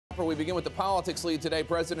Harper, we begin with the politics lead today.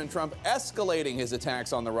 President Trump escalating his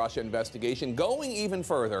attacks on the Russia investigation, going even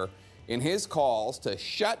further in his calls to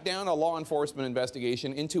shut down a law enforcement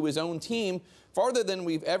investigation into his own team, farther than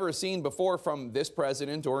we've ever seen before from this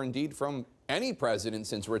president or indeed from any president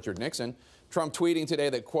since Richard Nixon. Trump tweeting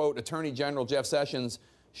today that, quote, Attorney General Jeff Sessions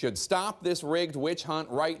should stop this rigged witch hunt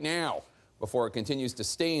right now before it continues to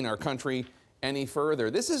stain our country any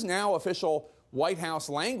further. This is now official White House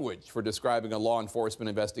language for describing a law enforcement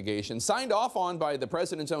investigation, signed off on by the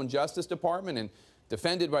president's own Justice Department and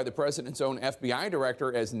defended by the president's own FBI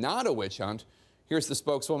director as not a witch hunt. Here's the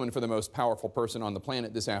spokeswoman for the most powerful person on the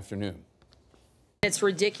planet this afternoon. It's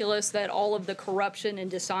ridiculous that all of the corruption and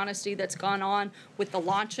dishonesty that's gone on with the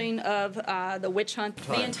launching of the witch hunt,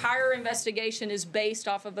 the entire investigation is based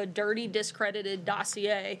off of a dirty, discredited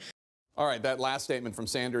dossier. All right, that last statement from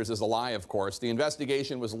Sanders is a lie, of course. The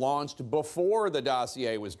investigation was launched before the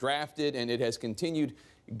dossier was drafted, and it has continued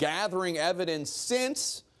gathering evidence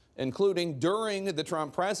since, including during the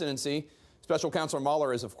Trump presidency. Special Counsel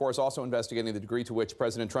Mueller is, of course, also investigating the degree to which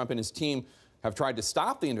President Trump and his team have tried to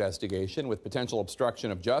stop the investigation, with potential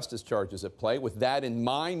obstruction of justice charges at play. With that in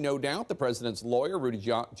mind, no doubt, the president's lawyer, Rudy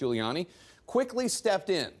Giuliani, quickly stepped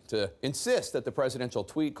in to insist that the presidential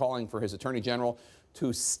tweet calling for his attorney general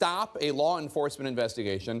to stop a law enforcement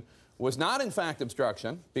investigation was not, in fact,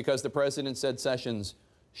 obstruction, because the president said Sessions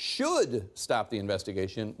should stop the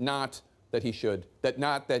investigation, not that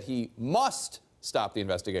he must stop the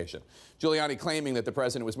investigation. Giuliani claiming that the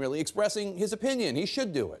president was merely expressing his opinion. He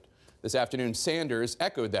should do it. This afternoon, Sanders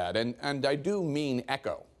echoed that, and I do mean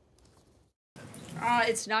echo.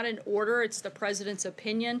 It's not an order. It's the president's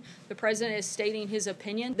opinion. The president is stating his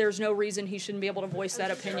opinion. There's no reason he shouldn't be able to voice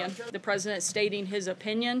that opinion. The president is stating his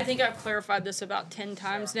opinion. I think I've clarified this about 10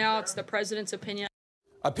 times now. It's the president's opinion.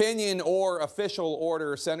 Opinion or official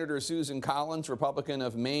order. Senator Susan Collins, Republican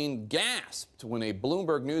of Maine, gasped when a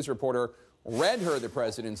Bloomberg News reporter read her the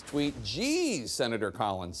president's tweet. Geez, Senator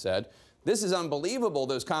Collins said, this is unbelievable.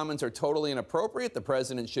 Those comments are totally inappropriate. The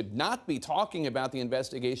president should not be talking about the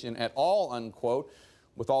investigation at all, unquote.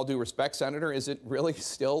 With all due respect, Senator, is it really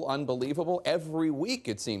still unbelievable? Every week,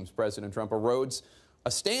 it seems, President Trump erodes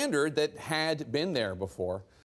a standard that had been there before.